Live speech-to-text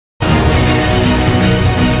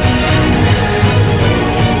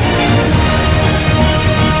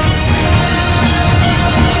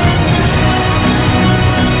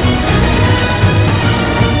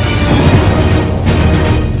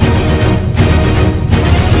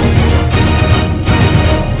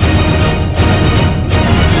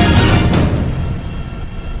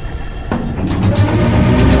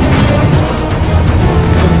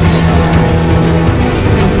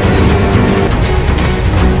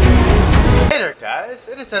guys,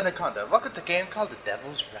 it is Anaconda. Welcome to a game called The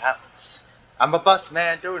Devil's Routes. I'm a bus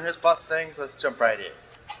man doing his bus things. Let's jump right in.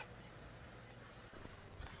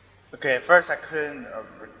 Okay, at first I couldn't.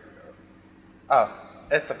 Oh,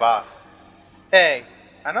 it's the boss. Hey,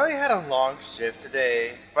 I know you had a long shift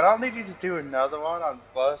today, but I'll need you to do another one on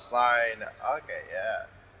bus line. Okay, yeah.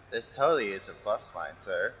 This totally is a bus line,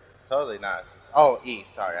 sir. Totally not. Oh, E.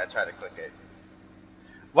 Sorry, I tried to click it.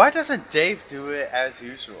 Why doesn't Dave do it as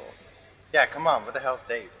usual? Yeah, come on. What the hell's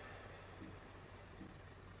Dave?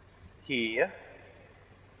 He.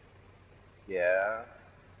 Yeah.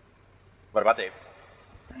 What about Dave?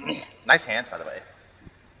 Nice hands, by the way.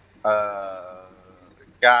 Uh,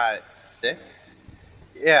 got sick?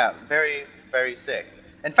 Yeah, very, very sick.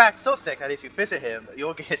 In fact, so sick that if you visit him,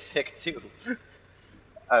 you'll get sick too.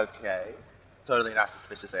 Okay. Totally not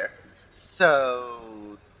suspicious there. So,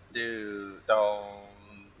 don't.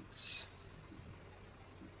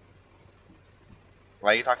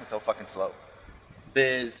 Why are you talking so fucking slow?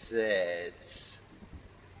 Visit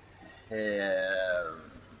him.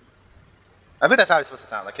 I think that's how it's supposed to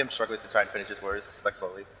sound, like him struggling to try and finish his words, like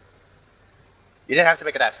slowly. You didn't have to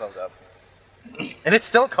make it that slow, though. And it's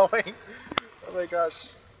still going. Oh my gosh.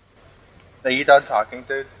 Are you done talking,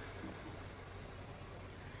 dude?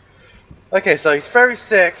 Okay, so he's very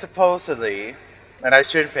sick, supposedly, and I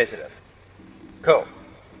shouldn't visit him. Cool.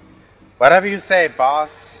 Whatever you say,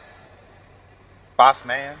 boss. Boss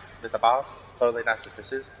man. Mr. Boss. Totally not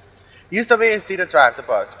suspicious. Use WASD to drive the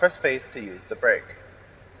bus. Press space to use the brake.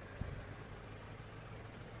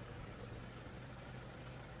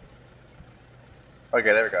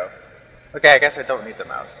 Okay, there we go. Okay, I guess I don't need the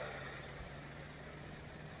mouse.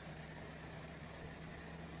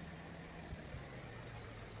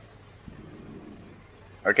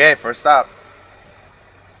 Okay, first stop.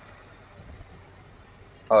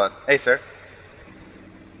 Hold on. Hey, sir.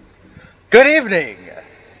 Good evening!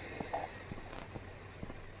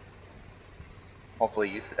 Hopefully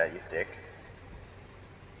you said that, you dick.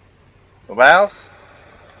 What else?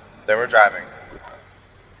 Then we're driving.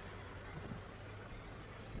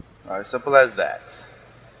 As simple as that.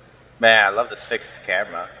 Man, I love this fixed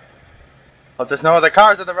camera. Hope there's no other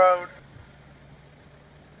cars on the road.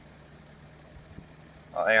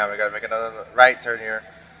 Oh, hang on, we gotta make another right turn here.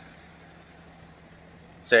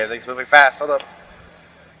 Shit, everything's moving fast. Hold up.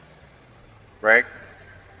 Brake.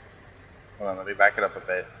 Hold on, let me back it up a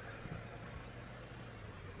bit.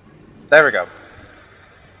 There we go.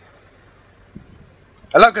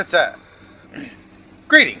 Hello, good sir.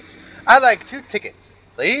 Greetings. I'd like 2 tickets,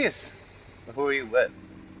 please. Who are you with?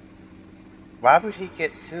 Why would he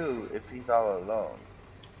get 2 if he's all alone?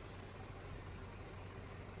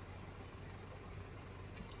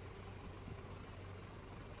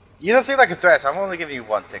 You don't seem like a threat, so I'm only giving you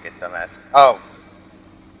 1 ticket, dumbass. Oh.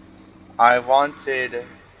 I wanted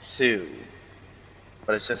 2.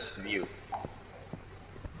 But it's just you.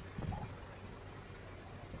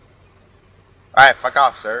 Alright, fuck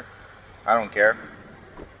off, sir. I don't care.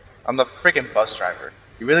 I'm the freaking bus driver.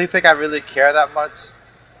 You really think I really care that much?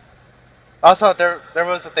 Also, there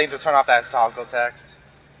was a thing to turn off that toggle text.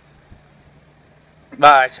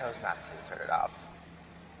 But I chose not to turn it off.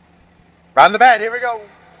 Round the bend, here we go!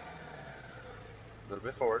 A little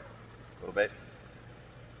bit forward. A little bit.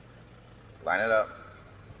 Line it up.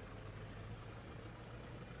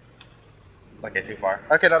 Okay, too far.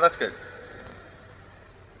 Okay, no, that's good.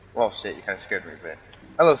 Well, shit, you kind of scared me a bit.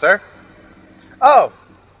 Hello, sir. Oh,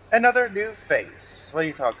 another new face. What are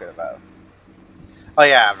you talking about? Oh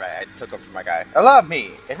yeah, right, I took up for my guy. Allow me,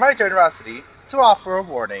 in my generosity, to offer a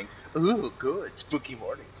warning. Ooh, good, spooky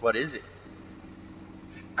warnings. What is it?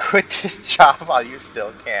 Quit this job while you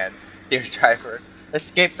still can, dear driver.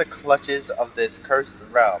 Escape the clutches of this cursed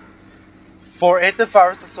realm, for it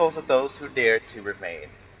devours the souls of those who dare to remain.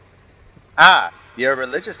 Ah, you're a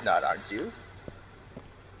religious nut, aren't you?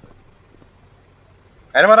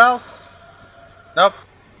 Anyone else? Nope.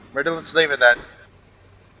 We're just leaving that.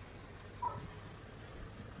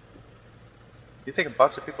 You think a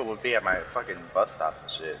bunch of people would be at my fucking bus stops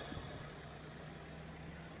and shit.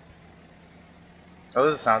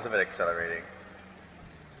 Oh, the sounds of it accelerating.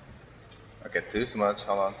 Okay, too much.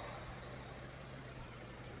 Hold on.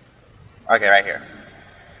 Okay, right here.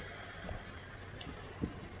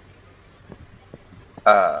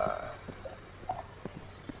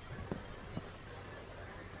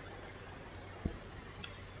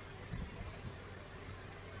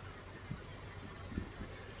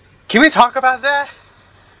 Can we talk about that?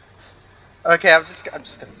 Okay, I'm just gonna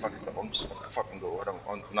fucking go. I'm just gonna fucking go.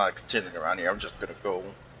 I'm not continuing around here. I'm just gonna go.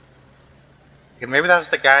 Okay, maybe that was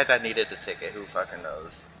the guy that needed the ticket. Who fucking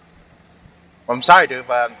knows? Well, I'm sorry, dude,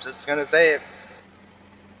 but I'm just gonna say it.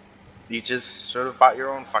 You just should have bought your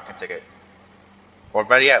own fucking ticket. Or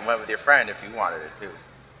better yet, went with your friend if you wanted it too.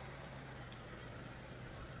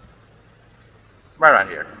 Right around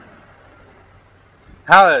here.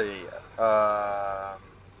 Hell yeah.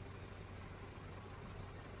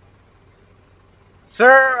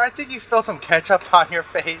 Sir, I think you spilled some ketchup on your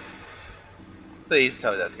face. Please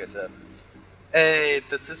tell me that's ketchup. Hey,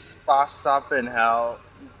 did this bus stop in hell?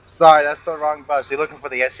 Sorry, that's the wrong bus. You're looking for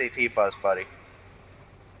the SAT bus, buddy.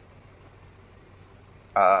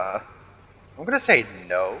 I'm gonna say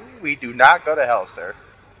no. We do not go to hell, sir.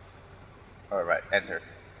 Alright, enter.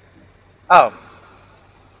 Oh.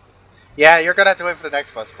 Yeah, you're gonna have to wait for the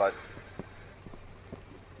next bus, bud.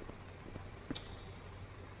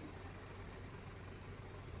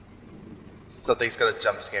 Something's gonna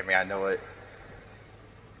jump scare me, I know it.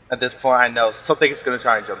 At this point, I know something's gonna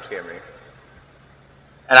try and jump scare me.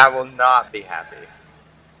 And I will not be happy.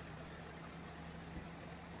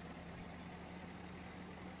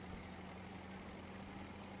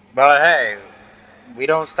 But hey, we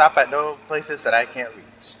don't stop at no places that I can't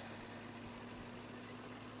reach.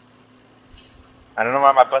 I don't know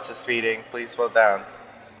why my bus is speeding. Please slow down.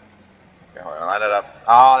 Okay, hold on, line it up.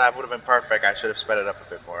 Oh, that would have been perfect. I should have sped it up a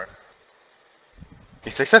bit more.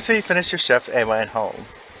 You successfully finished your shift and went home.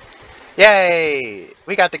 Yay!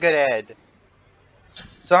 We got the good end.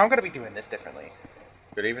 So I'm gonna be doing this differently.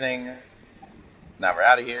 Good evening. Now we're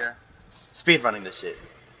out of here. Speed running this shit.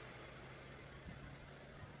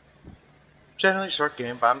 Generally short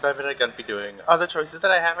game, but I'm definitely gonna be doing other choices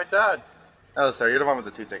that I haven't done. Oh, sorry, you're the one with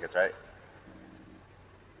the 2 tickets, right?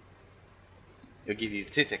 He'll give you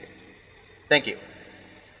 2 tickets. Thank you.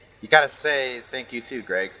 You gotta say thank you too,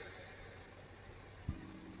 Greg.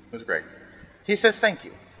 Who's Greg? He says thank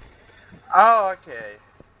you. Oh, okay.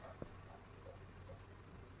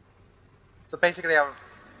 So basically,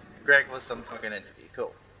 Greg was some fucking entity.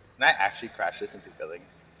 Cool. And I actually crashed this into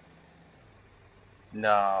buildings.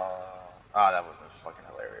 No. Oh, that would have been fucking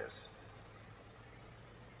hilarious.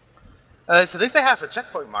 So at least they have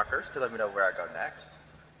checkpoint markers to let me know where I go next.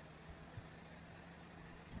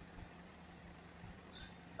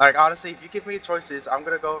 Like, honestly, if you give me choices, I'm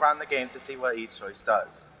gonna go around the game to see what each choice does.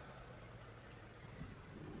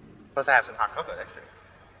 Plus, I have some hot cocoa next to me.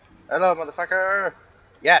 Hello, motherfucker!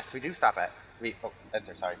 Yes, we do stop at. Oh,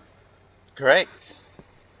 enter, sorry. Great.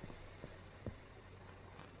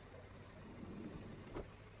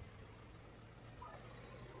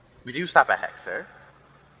 We do stop at Hex, sir.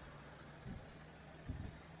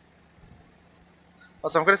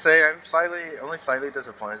 Also, I'm gonna say I'm only slightly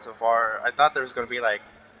disappointed so far. I thought there was gonna be like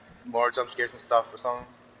more jump scares and stuff or something.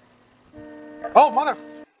 Oh, mother!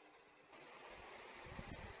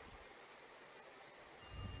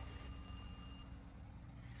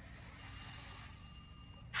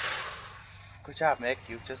 Good job, Mick.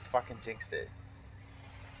 You just fucking jinxed it.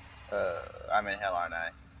 I'm in hell, aren't I?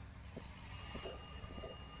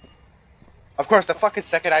 Of course, the fucking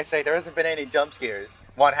second I say there hasn't been any jump scares,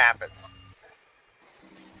 one happens.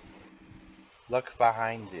 Look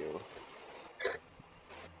behind you.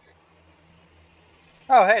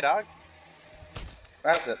 Oh, hey, dog.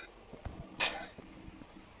 That's it.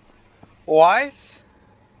 What?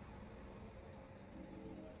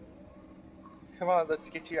 Come on, let's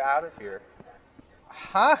get you out of here.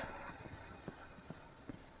 Huh?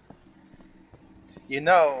 You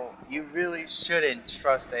know, you really shouldn't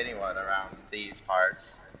trust anyone around these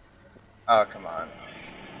parts. Oh, come on.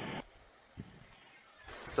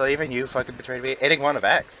 So even you fucking betrayed me? Ending one of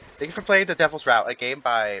X. Thank you for playing The Devil's Route, a game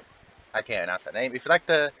by... I can't announce that name. If you like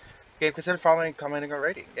the game, consider following, commenting, or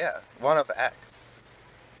rating. Yeah, one of X.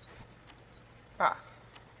 Huh.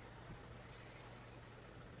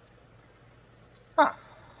 Huh.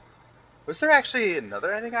 Was there actually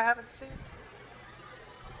another ending I haven't seen?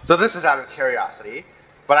 So this is out of curiosity,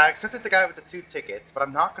 but I accepted the guy with the 2 tickets, but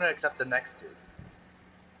I'm not going to accept the next 2.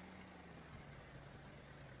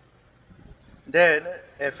 Then,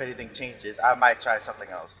 if anything changes, I might try something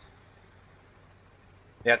else.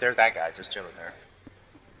 Yeah, there's that guy just chilling there.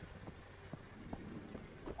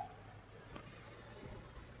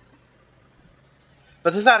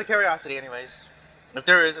 But this is out of curiosity anyways. If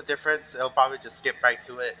there is a difference, I'll probably just skip right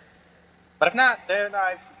to it. But if not, then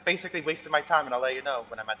I've basically wasted my time and I'll let you know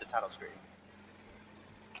when I'm at the title screen.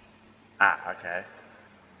 Ah, okay.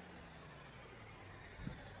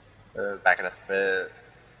 Back it up a bit.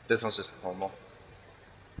 This one's just normal.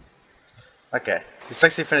 Okay. You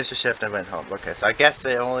successfully finished your shift and went home. Okay, so I guess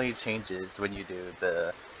it only changes when you do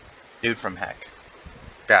the dude from Heck.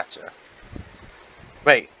 Gotcha.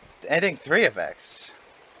 Wait, ending 3 of X.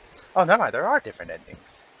 Oh, never mind, there are different endings.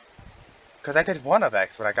 Because I did 1 of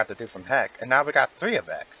X when I got the dude from Heck, and now we got 3 of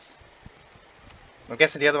X. I'm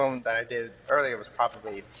guessing the other one that I did earlier was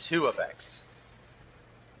probably 2 of X.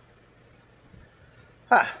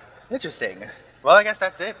 Huh. Interesting. Well, I guess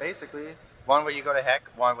that's it, basically. One where you go to heck,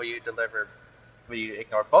 one where you deliver, where you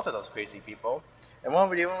ignore both of those crazy people, and one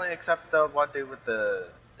where you only accept the one dude with the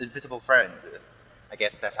invisible friend. I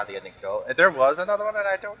guess that's how the endings go. If there was another one that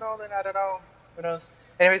I don't know, then I don't know. Who knows?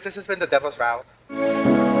 Anyways, this has been the Devil's Route.